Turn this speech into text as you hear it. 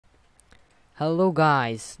Hello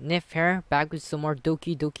guys, Nif here, back with some more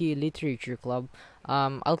Doki Doki Literature Club.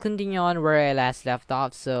 I'll continue on where I last left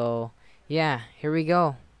off, so yeah, here we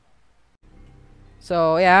go.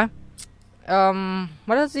 So yeah,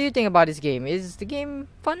 what else do you think about this game? Is the game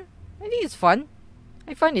fun? I think it's fun.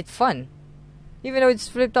 I find it fun. Even though it's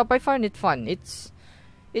flipped up, I find it fun. It's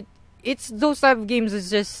those type of games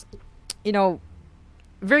is just,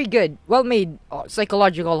 very good, well made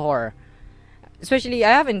psychological horror. Especially, I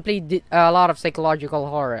haven't played a lot of psychological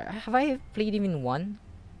horror. Have I played even one?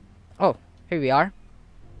 Oh, here we are.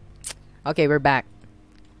 Okay, we're back.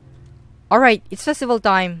 Alright, it's festival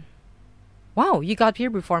time. Wow, you got here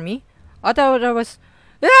before me? I thought I was...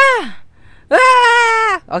 Ah!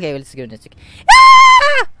 Ah! Okay, let's go next.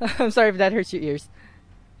 Ah! I'm sorry if that hurts your ears.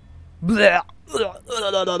 Bye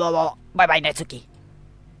bye, Natsuki.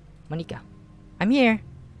 Monika, I'm here.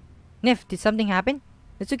 Nif, did something happen?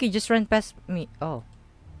 Natsuki just ran past me. Oh.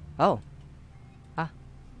 Well,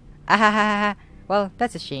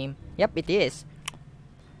 that's a shame. Yep, it is.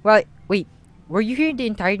 Well, wait. Were you here the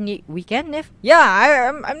entire weekend, Nif?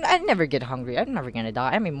 Yeah, I never get hungry. I'm never gonna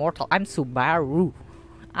die. I'm immortal. I'm Subaru.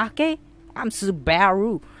 Okay? I'm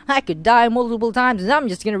Subaru. I could die multiple times and I'm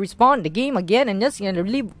just gonna respawn the game again and just gonna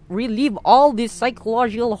relieve all this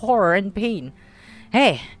psychological horror and pain.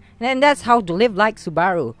 Hey, and that's how to live like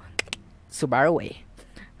Subaru. Subaru way.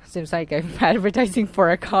 Seems like I'm advertising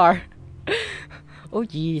for a car. Oh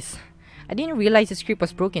jeez. I didn't realize the script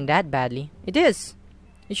was broken that badly. It is.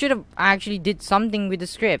 You should have actually did something with the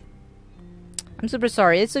script. I'm super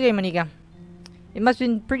sorry. It's okay, Monika. It must have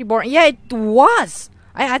been pretty boring. Yeah, it was.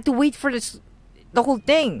 I had to wait for the whole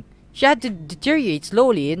thing. She had to deteriorate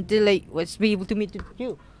slowly until I was able to meet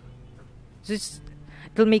you.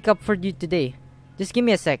 It'll make up for you today. Just give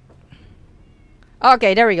me a sec.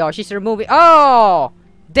 Okay, there we go. She's removing. Oh!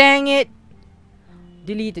 Dang it!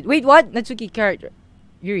 Deleted. Wait, what? Natsuki character.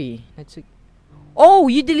 Yuri. Natsuki. Oh,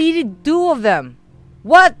 you deleted two of them.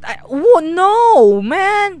 What? Oh, no,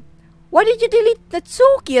 man. Why did you delete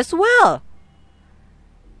Natsuki as well?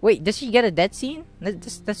 Wait, does she get a death scene?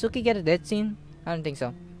 Does Natsuki get a death scene? I don't think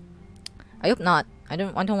so. I hope not. I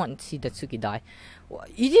don't want to see Natsuki die.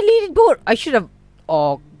 You deleted both. I should have.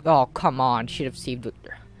 Oh, come on. Should have saved it.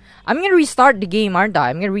 I'm gonna restart the game, aren't I?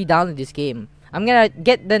 I'm gonna re-download this game. I'm gonna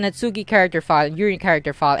get the Natsuki character file, Yuri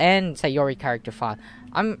character file, and Sayori character file.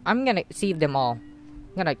 I'm gonna save them all.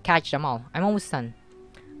 I'm gonna catch them all. I'm almost done.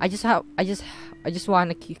 I just want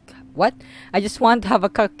to what? I just want to have a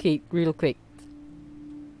cupcake real quick.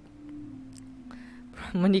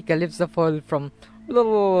 Monika lifts the foil from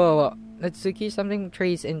Natsuki something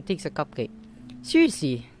trays and takes a cupcake.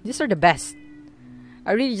 Seriously, these are the best.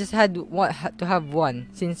 I really just had to have one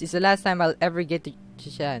since it's the last time I'll ever get the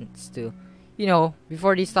chance to.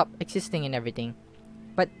 Before they stop existing and everything.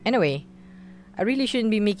 But anyway, I really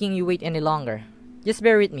shouldn't be making you wait any longer. Just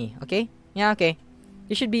bear with me, okay? Yeah, okay.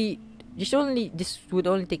 This would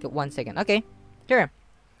only take 1 second. Okay, here.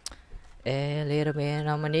 A little bit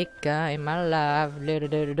of Monika in my life.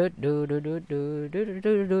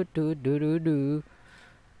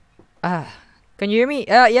 Can you hear me?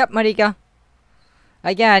 Yep, Monika.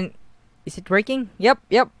 Again, is it working? Yep.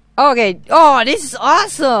 Okay. Oh, this is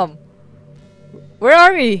awesome. Where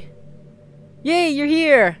are we? Yay, you're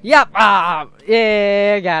here. Yep.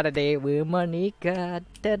 Yeah, got a date with Monika.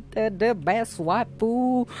 The best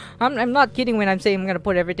waifu. I'm not kidding when I'm saying I'm gonna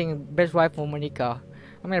put everything best waifu Monika.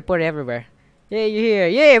 I'm gonna put it everywhere. Yeah, you're here.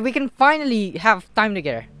 Yeah, we can finally have time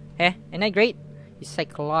together. Eh? Ain't that great? You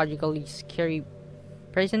psychologically scary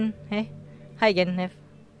person. Eh? Hi again, Nef.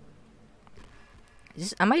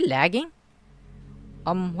 Am I lagging?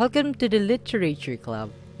 Welcome to the Literature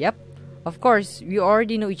Club. Yep. Of course, we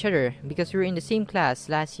already know each other because we were in the same class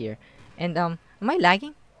last year. And, am I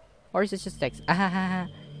lagging? Or is it just text? I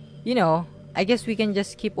guess we can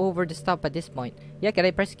just skip over the stuff at this point. Yeah, can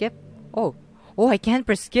I press skip? Oh, I can't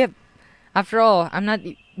press skip. After all, I'm not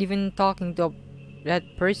even talking to that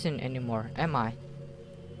person anymore, am I?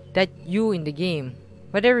 That you in the game.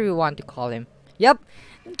 Whatever you want to call him. Yep.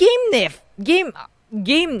 Game Nif.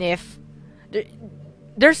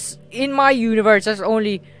 There's, in my universe, there's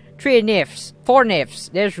only 4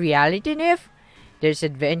 Nifs. There's reality Nif. There's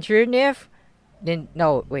adventure Nif. Then,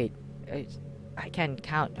 no, wait. I can't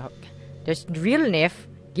count. There's real Nif,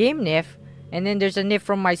 game Nif, and then there's a Nif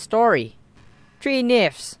from my story. 3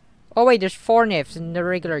 Nifs. Oh wait, there's 4 Nifs and the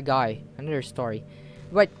regular guy. Another story.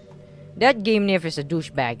 But that game Nif is a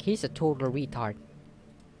douchebag. He's a total retard.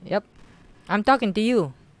 Yep. I'm talking to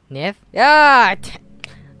you, Nif. Yeah.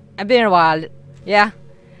 I've been a while. Yeah.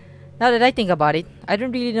 Now that I think about it, I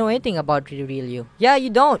don't really know anything about the real you. Yeah, you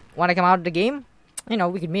don't. Wanna come out of the game?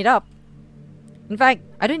 We could meet up. In fact,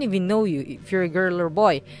 I don't even know you if you're a girl or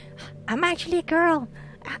boy. I'm actually a girl.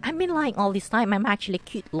 I've been lying all this time. I'm actually a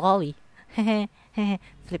cute lolly. Flip,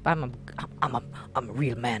 I'm a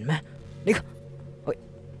real man, man. Nigga, wait.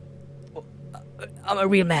 I'm a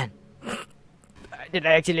real man. Did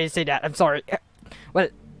I actually say that? I'm sorry. Well,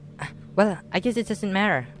 I guess it doesn't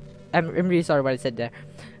matter. I'm really sorry what I said there.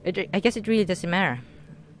 I guess it really doesn't matter.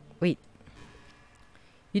 Wait.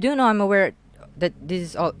 You do know I'm aware that this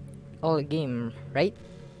is all a game, right?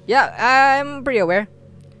 Yeah, I'm pretty aware.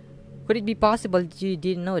 Could it be possible that you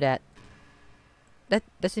didn't know that? That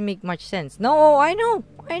doesn't make much sense. No, I know.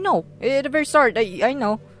 At the very start, I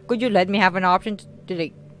know. Could you let me have an option to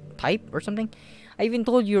like type or something? I even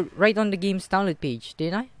told you right on the game's download page,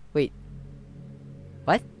 didn't I? Wait.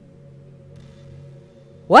 What?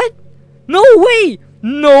 What? No way!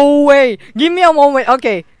 No way! Give me a moment.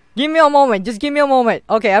 Okay. Give me a moment. Just give me a moment.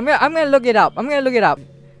 Okay, I'm gonna look it up.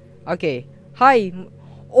 Okay. Hi.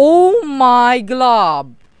 Oh my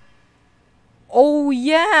glob. Oh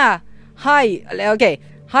yeah. Hi. Okay.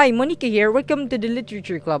 Hi, Monika here. Welcome to the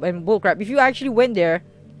literature club. And bullcrap. If you actually went there,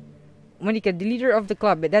 Monika, the leader of the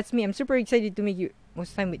club, that's me. I'm super excited to make you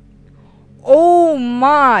most time with. Oh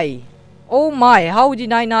my. How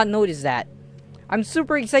did I not notice that? I'm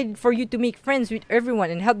super excited for you to make friends with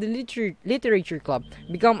everyone and help the literature club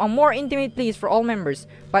become a more intimate place for all members.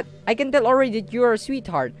 But I can tell already that you are a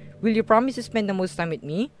sweetheart. Will you promise to spend the most time with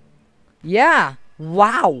me? Yeah.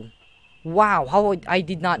 Wow. How I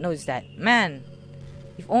did not notice that. Man,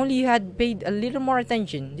 if only you had paid a little more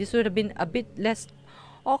attention, this would have been a bit less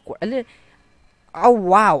awkward. Oh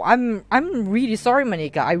wow. I'm really sorry,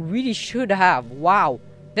 Monika. I really should have. Wow.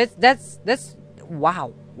 That's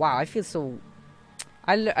wow. I feel so.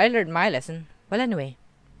 I learned my lesson. Well, anyway,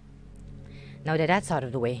 now that that's out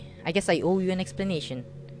of the way, I guess I owe you an explanation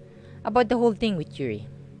about the whole thing with Yuri.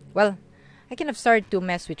 Well, I kind of started to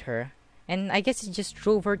mess with her, and I guess it just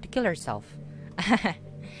drove her to kill herself.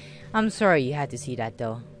 I'm sorry you had to see that,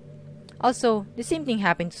 though. Also, the same thing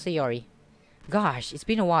happened to Sayori. Gosh, it's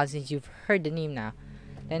been a while since you've heard the name now.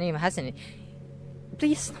 The name, hasn't it?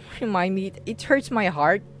 Please don't remind me. It hurts my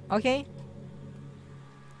heart, okay?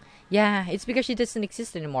 Yeah, it's because she doesn't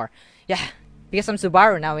exist anymore. Yeah, because I'm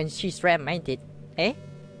Subaru now and she's Ram, ain't it? Eh?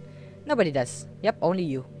 Nobody does. Yep, only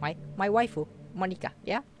you. My waifu, Monika.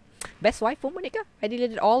 Yeah? Best waifu, Monika. I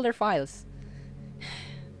deleted all their files.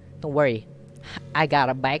 Don't worry. I got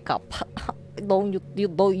a backup. Don't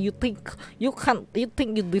you think you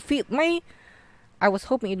think you defeat me? I was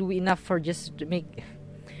hoping it would be enough for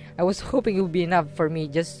me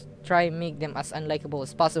just try and make them as unlikable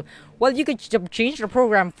as possible. Well, you could change the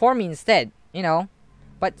program for me instead, you know.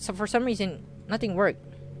 But for some reason, nothing worked.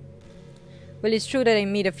 Well, it's true that I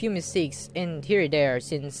made a few mistakes and here and there,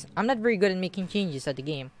 since I'm not very good at making changes at the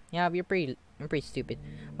game. Yeah, I'm pretty stupid.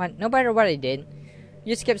 But no matter what I did,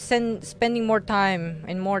 you just kept spending more time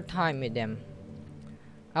with them.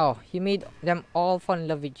 Oh, you made them all fall in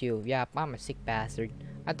love with you. Yeah, I'm a sick bastard.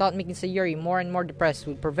 I thought making Sayori more and more depressed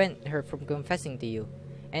would prevent her from confessing to you.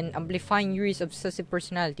 And amplifying Yuri's obsessive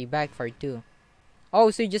personality backfired too.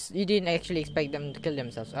 Oh, so you didn't actually expect them to kill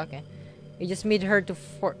themselves. Okay. It just made her to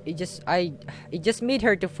force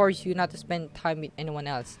you not to spend time with anyone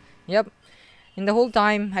else. Yep. And the whole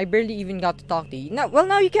time, I barely even got to talk to you.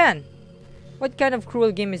 Now you can. What kind of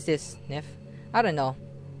cruel game is this, Nif? I don't know.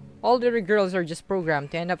 All the other girls are just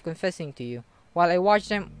programmed to end up confessing to you, while I watch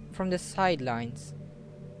them from the sidelines.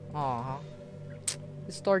 Aww.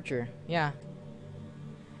 It's torture. Yeah.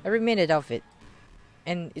 Every minute of it.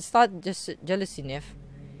 And it's not just jealousy, Nif.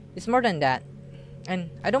 It's more than that. And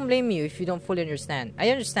I don't blame you if you don't fully understand. I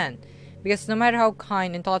understand. Because no matter how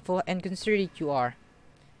kind and thoughtful and considerate you are,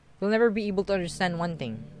 you'll never be able to understand one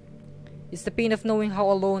thing. It's the pain of knowing how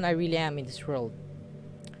alone I really am in this world.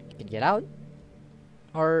 You can get out.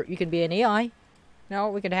 Or you could be an AI. No,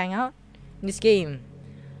 we could hang out. In this game,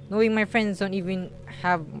 knowing my friends don't even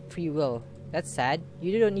have free will. That's sad.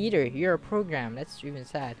 You don't either. You're a program. That's even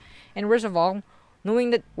sad. And worst of all, knowing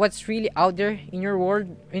that what's really out there in your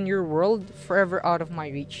world, forever out of my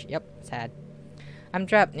reach. Yep, sad. I'm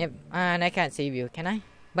trapped, Nip, and I can't save you, can I?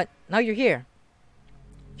 But now you're here.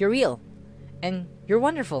 You're real. And you're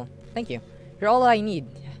wonderful. Thank you. You're all I need.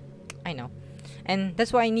 I know. And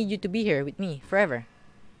that's why I need you to be here with me forever.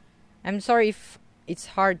 I'm sorry if it's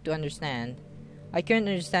hard to understand. I couldn't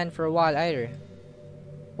understand for a while either.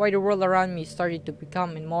 Why the world around me started to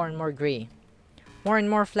become more and more gray. More and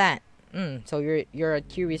more flat. So you're a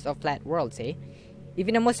tourist of flat worlds, eh?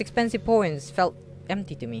 Even the most expensive poems felt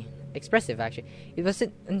empty to me. Expressive, actually. It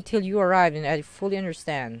wasn't until you arrived and I fully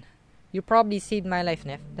understand. You probably saved my life,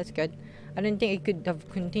 Nef. That's good. I don't think I could have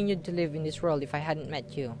continued to live in this world if I hadn't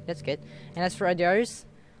met you. That's good. And as for others,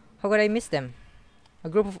 how could I miss them? A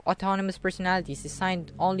group of autonomous personalities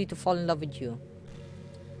designed only to fall in love with you.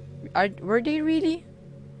 Were they really?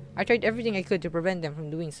 I tried everything I could to prevent them from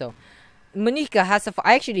doing so. Monika has a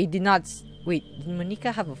I actually did not... Wait, did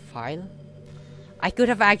Monika have a file? I could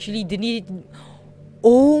have actually deleted...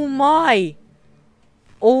 Oh my!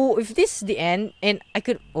 Oh, if this is the end, and I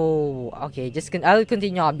could... Oh, okay, I'll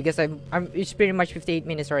continue on because it's pretty much 58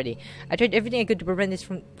 minutes already. I tried everything I could to prevent this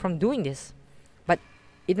from doing this. But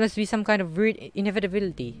it must be some kind of weird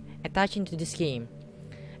inevitability attaching to this game.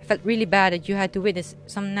 I felt really bad that you had to witness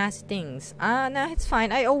some nasty things. Nah, it's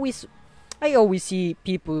fine. I always see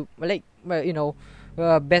people like, you know,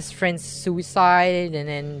 best friend's suicide, and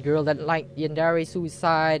then girl that like Yandare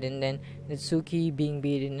suicide, and then Natsuki being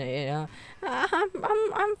beaten. You know,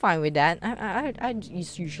 I'm fine with that. I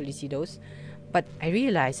usually see those, but I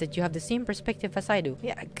realize that you have the same perspective as I do.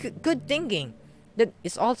 Yeah, good thinking. That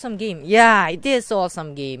is awesome game. Yeah, it is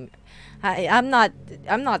awesome game. I'm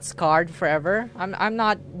not scarred forever. I'm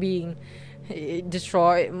not being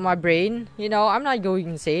destroy my brain. You know, I'm not going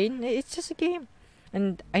insane. It's just a game.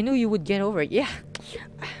 And I knew you would get over it. Yeah,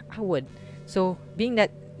 I would. So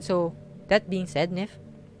that being said, Nif,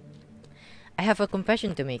 I have a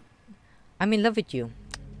confession to make. I'm in love with you.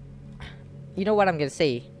 You know what I'm gonna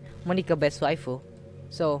say, Monika, best waifu.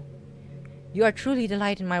 So, you are truly the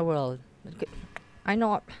light in my world. I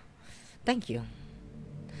know. Thank you.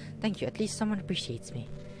 Thank you. At least someone appreciates me.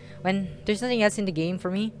 When there's nothing else in the game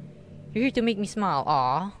for me, you're here to make me smile.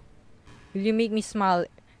 Aww. Will you make me smile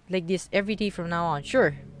like this every day from now on?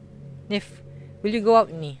 Sure. Nif, will you go out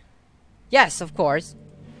with me? Yes, of course.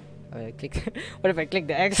 What if I click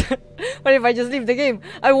the X? What if I just leave the game?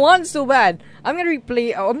 I want so bad. I'm gonna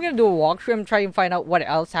replay. I'm gonna do a walkthrough and try and find out what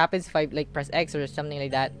else happens if I like press X or something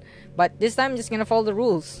like that. But this time I'm just gonna follow the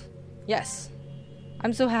rules. Yes.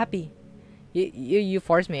 I'm so happy. You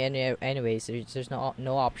forced me anyways. There's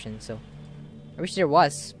no option. So I wish there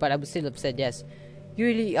was, but I would still have said yes. You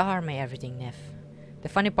really are my everything, Nef. The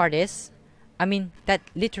funny part is, I mean that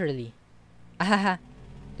literally. Ahaha.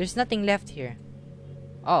 There's nothing left here.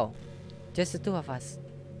 Oh, just the two of us.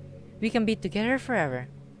 We can be together forever.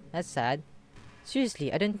 That's sad.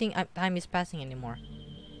 Seriously, I don't think time is passing anymore.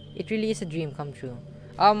 It really is a dream come true.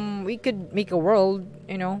 We could make a world,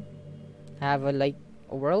 you know, have a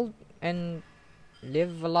world and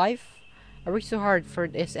live a life. I worked so hard for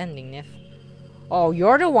this ending, Nif. Oh,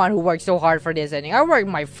 you're the one who worked so hard for this ending. I worked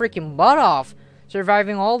my freaking butt off,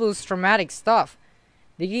 surviving all those traumatic stuff.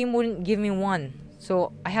 The game wouldn't give me one,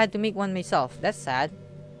 so I had to make one myself. That's sad.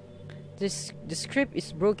 The script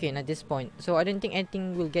is broken at this point, so I don't think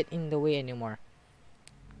anything will get in the way anymore.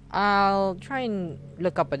 I'll try and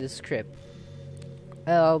look up at the script.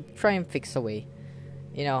 I'll try and fix a way.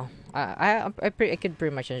 You know, I could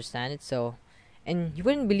pretty much understand it. So, and you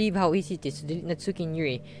wouldn't believe how easy it is to delete Natsuki and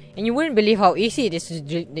Yuri, and you wouldn't believe how easy it is to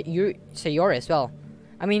delete Sayori as well.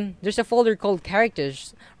 I mean, there's a folder called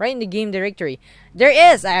characters right in the game directory.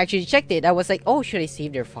 There is. I actually checked it. I was like, oh, should I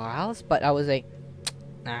save their files? But I was like,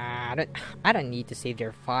 nah, I don't need to save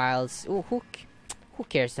their files. Ooh, who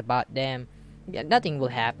cares about them? Yeah, nothing will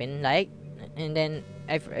happen. And then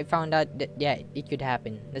I found out that yeah, it could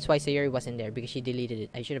happen. That's why Sayori wasn't there, because she deleted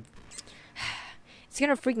it. I should have. It's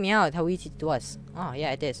gonna freak me out how easy it was. Oh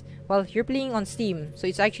yeah, it is. Well, you're playing on Steam, so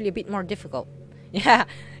it's actually a bit more difficult. Yeah,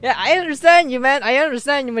 I understand you, man. I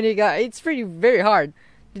understand you, Monika. It's very hard.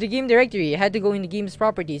 To the game directory, I had to go in the game's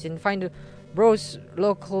properties and find the browse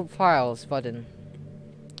local files button.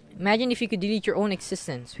 Imagine if you could delete your own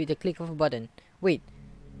existence with a click of a button. Wait,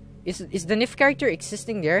 is the Nif character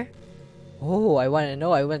existing there? Oh, I wanna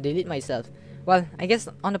know. I wanna delete myself. Well, I guess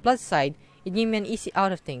on the plus side, it gave me an easy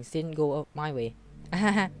out of things. Didn't go up my way.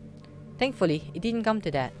 Thankfully, it didn't come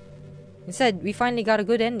to that. Instead, we finally got a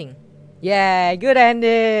good ending. Yeah, good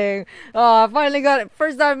ending. Oh, I finally got it.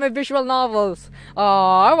 First time in my visual novels. Oh,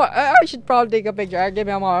 I should probably take a picture. Give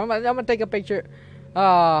me a moment. I'm gonna take a picture.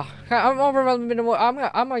 I'm overwhelmed with the I'm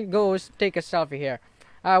gonna go take a selfie here.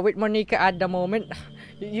 With Monika at the moment.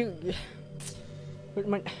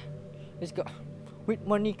 Let's go. With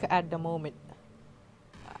Monika at the moment.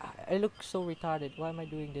 I look so retarded. Why am I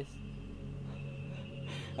doing this?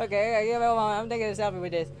 Okay, give me a moment. I'm taking a selfie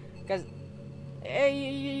with this, cause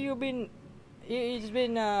hey, it's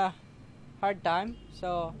been a hard time,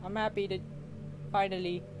 so I'm happy that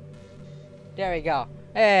finally. There we go.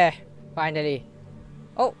 Finally.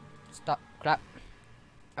 Oh, stop, crap.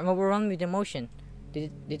 I'm overwhelmed with emotion.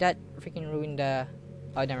 Did that freaking ruin the...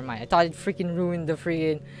 Oh, never mind. I thought it freaking ruined the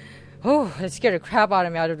freaking... Oh, that scared the crap out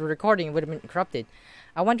of me out of the recording. It would have been corrupted.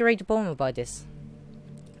 I want to write a poem about this.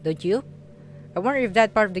 Don't you? I wonder if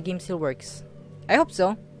that part of the game still works. I hope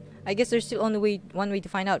so. I guess there's still only one way to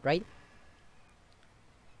find out, right?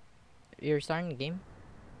 You're starting the game?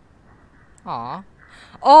 Aww.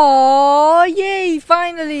 Oh, yay!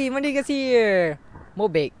 Finally! Monika's here!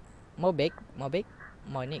 Monika.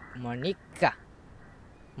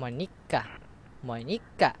 Monika. Monika.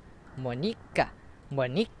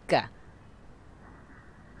 Monika.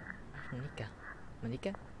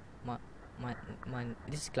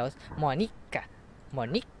 This is close. Monika.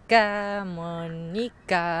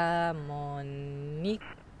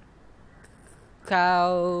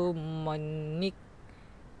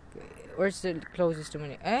 Where's the closest to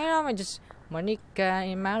Monika? I'm just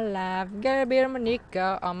Monika in my life. Gotta be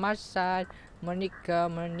Monika on my side.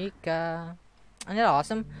 Monika. Isn't that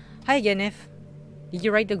awesome? Hi again, If. Did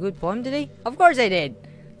you write a good poem today? Of course I did.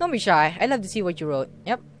 Don't be shy. I'd love to see what you wrote.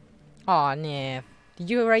 Yep. Aw, Nif. Did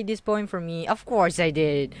you write this poem for me? Of course I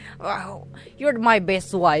did. Wow. You're my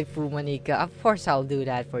best waifu, Monika. Of course I'll do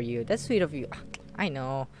that for you. That's sweet of you. I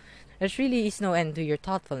know. There really is no end to your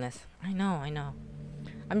thoughtfulness. I know.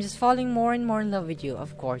 I'm just falling more and more in love with you.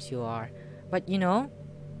 Of course you are. But you know,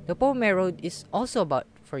 the poem I wrote is also about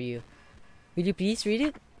for you. Will you please read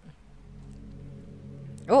it?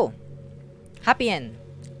 Oh. Happy end.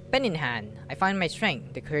 Pen in hand, I find my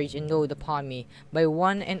strength, the courage endowed upon me by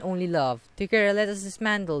one and only love. Together let us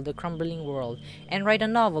dismantle the crumbling world and write a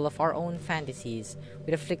novel of our own fantasies.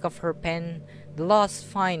 With a flick of her pen, the lost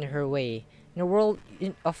find her way. In a world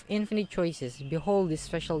of infinite choices, behold this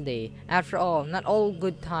special day. After all, not all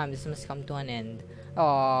good times must come to an end.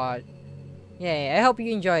 Aww. Yay, I hope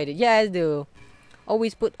you enjoyed it. Yeah, I do.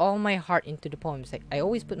 Always put all my heart into the poems. I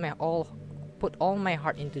always put all my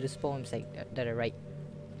heart into these poems that I write.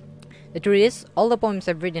 The truth is, all the poems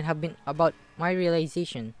I've written have been about my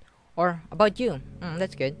realization. Or about you.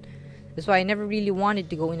 That's good. That's why I never really wanted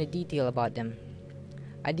to go into detail about them.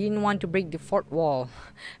 I didn't want to break the fourth wall.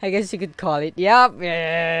 I guess you could call it. Yup.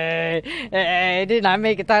 Didn't I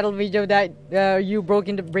make a title video that you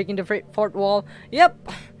breaking the fourth wall?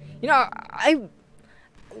 Yep. You know,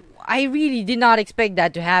 I really did not expect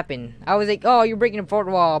that to happen. I was like, oh, you're breaking the fourth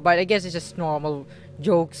wall, but I guess it's just normal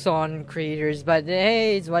jokes on creators. But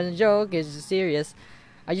hey, it's one joke. It's serious.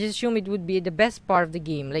 I just assumed it would be the best part of the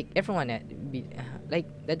game, like everyone that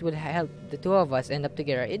would help the two of us end up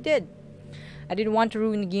together. It did. I didn't want to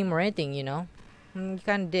ruin the game or anything, you know. You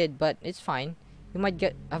kind of did, but it's fine. You might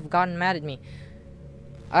have gotten mad at me.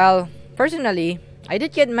 Personally, I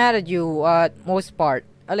did get mad at you at most part.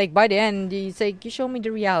 Like by the end, it's like you show me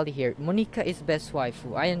the reality here. Monika is best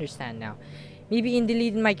waifu. I understand now. Maybe in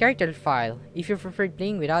deleting my character file if you preferred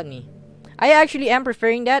playing without me. I actually am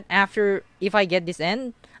preferring that. If I get this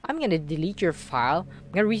end, I'm gonna delete your file.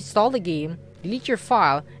 I'm gonna reinstall the game, delete your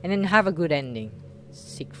file, and then have a good ending.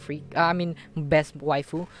 Sick freak. Best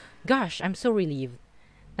waifu. Gosh, I'm so relieved.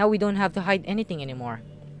 Now we don't have to hide anything anymore.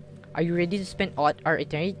 Are you ready to spend our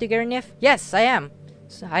eternity together, Nif? Yes, I am.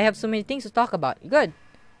 So I have so many things to talk about. Good.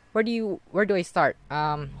 Where do I start?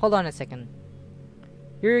 Hold on a second.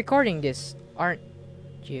 You're recording this, aren't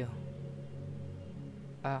you?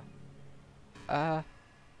 How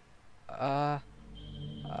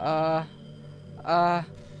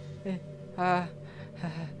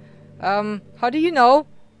do you know?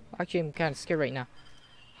 Actually, I'm kind of scared right now.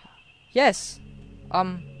 Yes.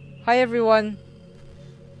 Hi everyone.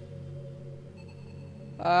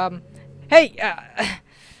 Hey,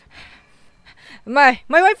 my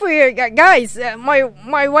wife here, guys. My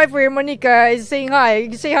wife here, Monika, is saying hi.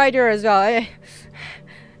 Say hi to her as well.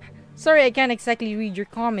 Sorry, I can't exactly read your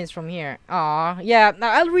comments from here. Yeah,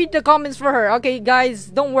 I'll read the comments for her. Okay, guys,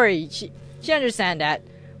 don't worry. She understand that.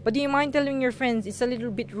 But do you mind telling your friends it's a little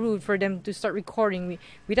bit rude for them to start recording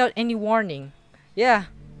without any warning? Yeah.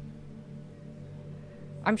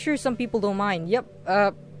 I'm sure some people don't mind. Yep.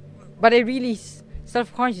 But I really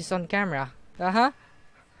self-conscious on camera.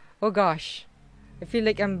 Oh gosh. I feel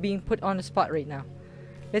like I'm being put on the spot right now.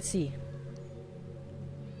 Let's see.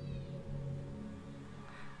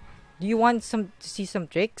 Do you want to see some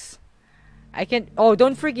tricks? I can't. Oh,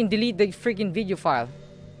 don't freaking delete the freaking video file.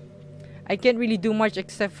 I can't really do much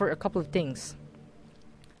except for a couple of things.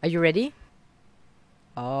 Are you ready?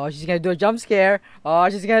 Oh, she's gonna do a jump scare. Oh,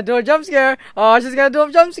 she's gonna do a jump scare. Oh, she's gonna do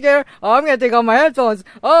a jump scare. Oh, I'm gonna take off my headphones.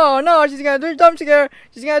 Oh no, she's gonna do a jump scare.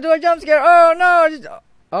 She's gonna do a jump scare. Oh no.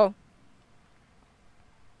 Oh.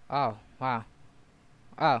 Oh, wow.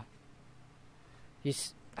 Oh. You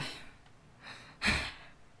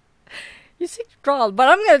sick troll, but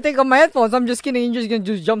I'm gonna take off my headphones. I'm just kidding. You're just gonna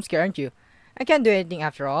do a jump scare, aren't you? I can't do anything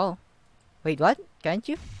after all. Wait, what? Can't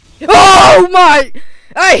you? Oh my!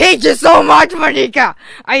 I hate you so much, Monika!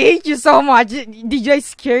 I hate you so much! Did I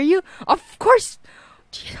scare you? Of course!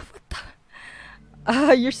 Gee, what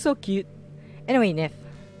the? You're so cute. Anyway, Nif,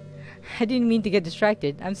 I didn't mean to get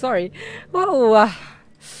distracted. I'm sorry. Whoa,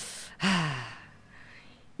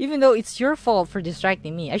 even though it's your fault for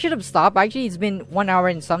distracting me. I should have stopped. Actually, it's been 1 hour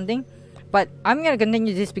and something. But I'm gonna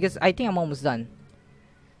continue this because I think I'm almost done.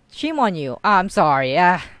 Shame on you. I'm sorry.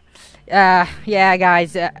 Yeah,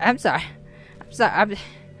 guys. I'm sorry. I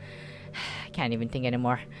can't even think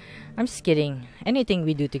anymore. I'm just kidding. Anything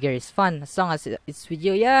we do together is fun as long as it's with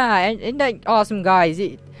you. Yeah, and that awesome, guys.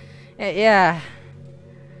 Yeah.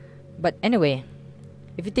 But anyway,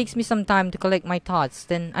 if it takes me some time to collect my thoughts,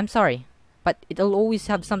 then I'm sorry. But it'll always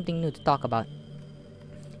have something new to talk about.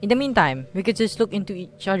 In the meantime, we could just look into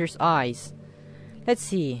each other's eyes. Let's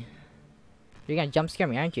see. You're gonna jump scare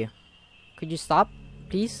me, aren't you? Could you stop,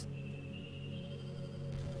 please?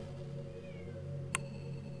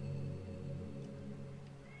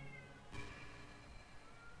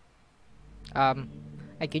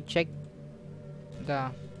 I could check the...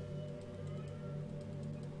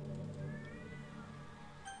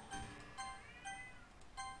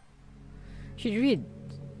 Should read.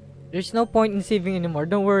 There's no point in saving anymore.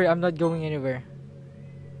 Don't worry, I'm not going anywhere.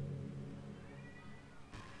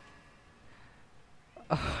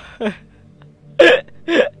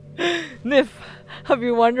 Nif, have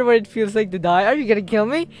you wondered what it feels like to die? Are you gonna kill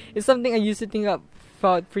me? It's something I used to think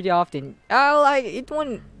about pretty often. I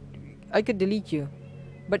could delete you.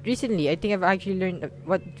 But recently, I think I've actually learned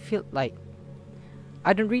what it felt like.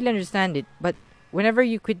 I don't really understand it, but whenever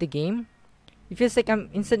you quit the game, it feels like I'm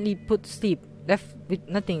instantly put to sleep, left with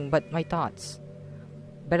nothing but my thoughts.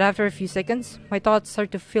 But after a few seconds, my thoughts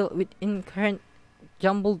start to fill with incoherent,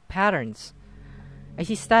 jumbled patterns. I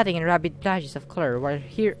see static and rapid flashes of color while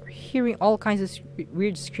hearing all kinds of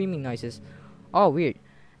weird screaming noises. Oh, weird.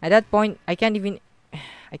 At that point, I can't even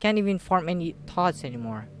form any thoughts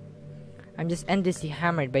anymore. I'm just endlessly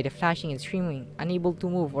hammered by the flashing and screaming, unable to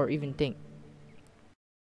move or even think.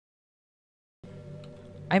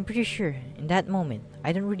 I'm pretty sure, in that moment,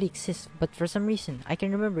 I don't really exist, but for some reason, I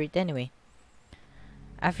can remember it anyway.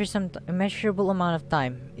 After some immeasurable amount of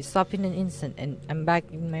time, it stopped in an instant and I'm back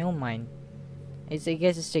in my own mind. I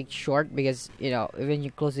guess it's like short because, when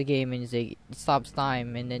you close the game and it stops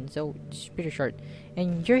time and then so it's pretty short.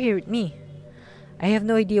 And you're here with me. I have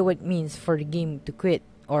no idea what it means for the game to quit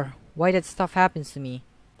or why that stuff happens to me.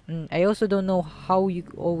 I also don't know how you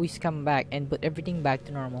always come back and put everything back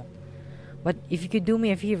to normal. But if you could do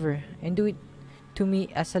me a favor and do it to me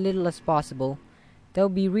as a little as possible, that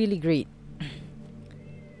would be really great.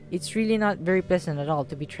 It's really not very pleasant at all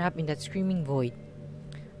to be trapped in that screaming void.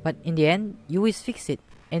 But in the end, you always fix it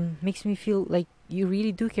and makes me feel like you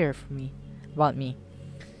really do care about me.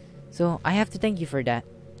 So I have to thank you for that.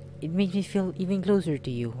 It makes me feel even closer to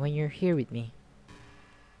you when you're here with me.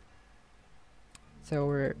 So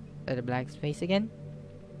we're at a blank space again.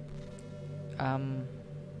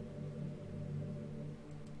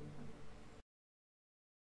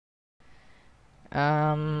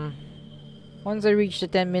 Once I reach the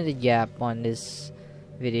 10-minute gap on this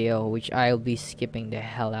video, which I'll be skipping the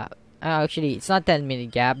hell out. Actually, it's not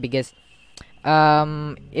 10-minute gap because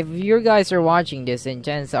if you guys are watching this, and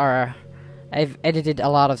chances are I've edited a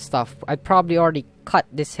lot of stuff. I probably already cut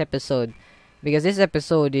this episode because this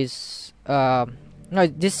episode is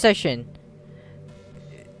this session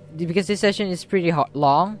is pretty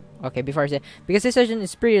long. Okay, before I say, because this session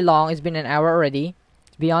is pretty long, it's been an hour already.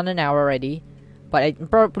 It's beyond an hour already. But I'm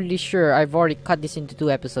probably sure I've already cut this into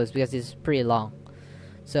 2 episodes because it's pretty long.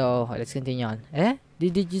 So let's continue on.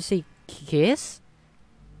 Did you say kiss?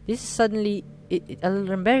 This is suddenly a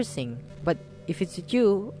little embarrassing. But if it's with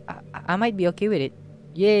you, I might be okay with it.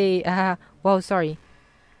 Yay! Wow, sorry.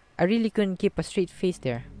 I really couldn't keep a straight face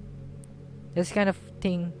there. That's the kind of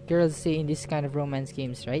thing girls say in this kind of romance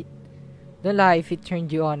games, right? Don't lie if it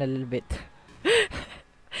turned you on a little bit.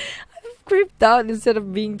 I'm creeped out instead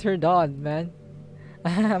of being turned on, man.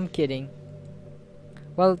 I'm kidding.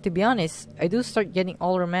 Well, to be honest, I do start getting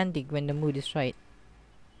all romantic when the mood is right.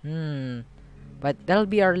 But that'll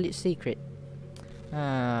be our secret.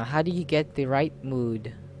 How do you get the right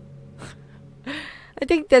mood? I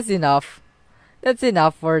think that's enough. That's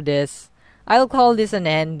enough for this. I'll call this an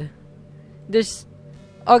end.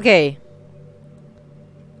 Okay.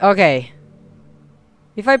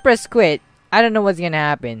 If I press quit, I don't know what's gonna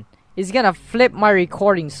happen. It's gonna flip my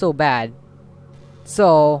recording so bad.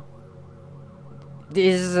 So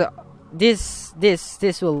this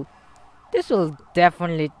will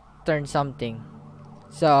definitely turn something.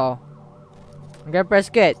 So I'm gonna press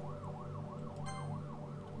quit.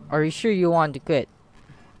 Are you sure you want to quit?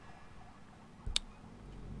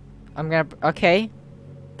 I'm gonna. Okay,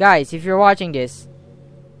 guys, if you're watching this,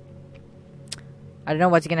 I don't know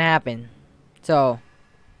what's gonna happen. So,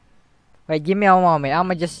 wait, give me a moment.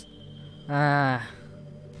 I'ma just. Give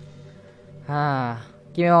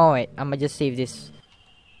me a moment. I'ma just save this.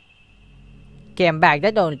 Okay, I'm back.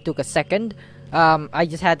 That only took a second. I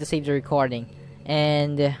just had to save the recording,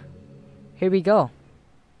 and here we go.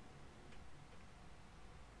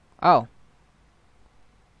 Oh,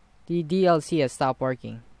 the DLC has stopped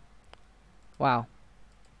working. Wow.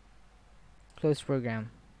 Close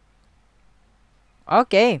program.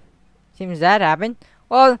 Okay, seems that happened.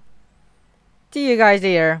 Well, see you guys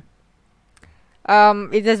later.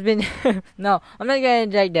 It has been no, I'm not gonna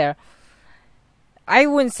interject there. I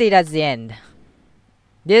wouldn't say that's the end.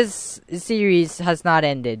 This series has not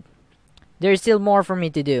ended. There's still more for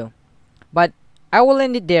me to do, but I will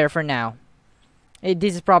end it there for now.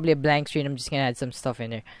 This is probably a blank screen. I'm just gonna add some stuff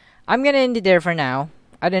in there. I'm gonna end it there for now.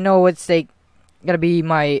 I don't know what's like gonna be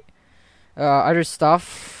my other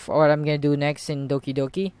stuff or what I'm gonna do next in Doki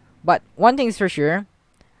Doki. But one thing's for sure,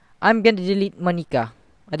 I'm gonna delete Monika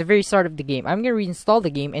at the very start of the game. I'm gonna reinstall the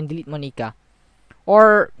game and delete Monika.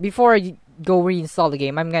 Or before I go reinstall the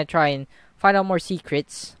game, I'm gonna try and find out more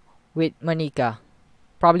secrets with Monika.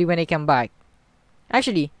 Probably when I come back.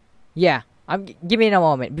 Actually, yeah. Give me a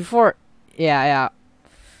moment. Before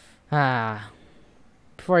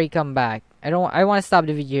before I come back. I wanna stop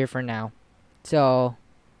the video here for now. So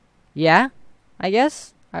yeah, I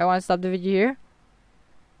guess I wanna stop the video here.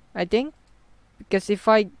 I think. Because if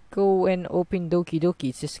I go and open Doki Doki,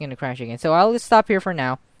 it's just gonna crash again. So I'll stop here for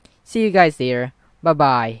now. See you guys later. Bye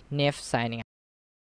bye. Nif signing out.